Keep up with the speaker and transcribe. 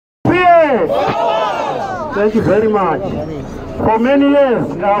yes. Thank you very much. For many years,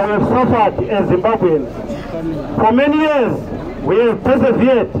 we have suffered as Zimbabweans. For many years, we have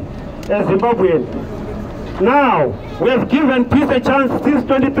persevered as Zimbabweans. Now, we have given peace a chance since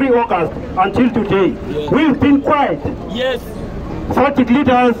 23 August until today. Yes. We've been quiet. Yes. Such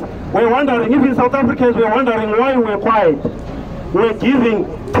leaders were wondering, even South Africans were wondering why we were quiet. We're giving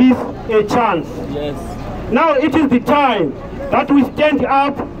peace a chance. Yes. Now it is the time that we stand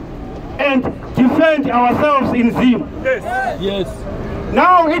up and defend ourselves in Zim. Yes. Yes.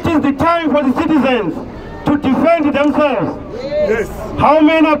 Now it is the time for the citizens to defend themselves. Yes. How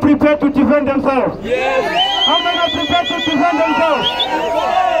many are prepared to defend themselves? Yes. How many are prepared to defend themselves?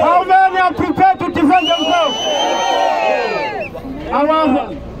 How many are prepared to defend themselves?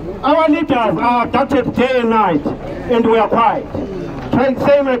 Our leaders are abducted day and night, and we are quiet.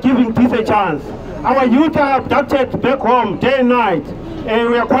 Saying we're giving peace a chance. Our youth are abducted back home day and night, and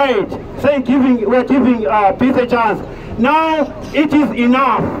we are quiet, saying we're giving peace a chance. Now it is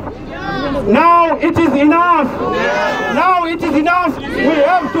enough. Now it is enough. Now it is enough. We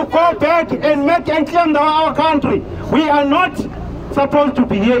have to go back and make and claim our country. We are not supposed to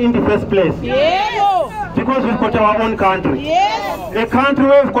be here in the first place. Because we've got our own country. A country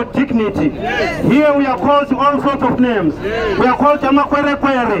where we've got dignity. Here we are called all sorts of names. We are called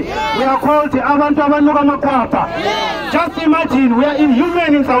Amakwerekwere. We are called Abantu Abanuga Makwapa. Just imagine, we are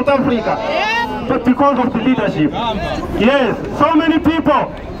inhuman in South Africa. But because of the leadership. Yes, so many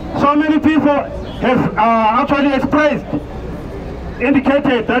people have actually expressed,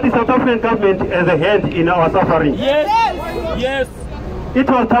 indicated that the South African government has a hand in our suffering. Yes. Yes. It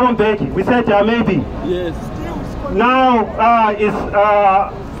was Thabo Mbeki. We said maybe. Yes. Now is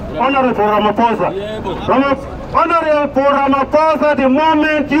Honorable Ramaphosa. Honorable Ramaphosa, the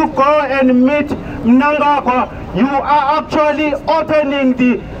moment you go and meet Mnangagwa, you are actually opening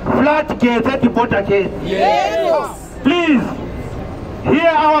the floodgates at the border gate. Yes. Please, hear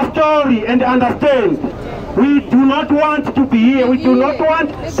our story and understand. We do not want to be here. We do not want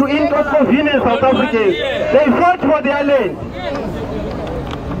to inconvenience South Africans. They fought for their land.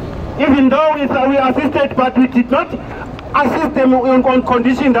 Even though we assisted, but we did not assist them on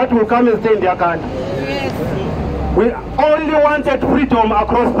condition that will come and stay in their country. We only wanted freedom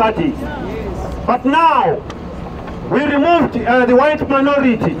across parties. But now, we removed the white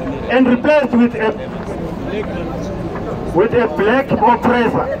minority and replaced with a black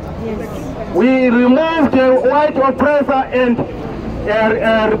oppressor. We removed the white oppressor and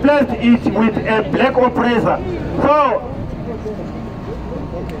replaced it with a black oppressor. So,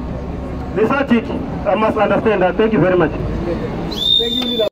 the SADC must understand that. Thank you very much. Thank you, leader.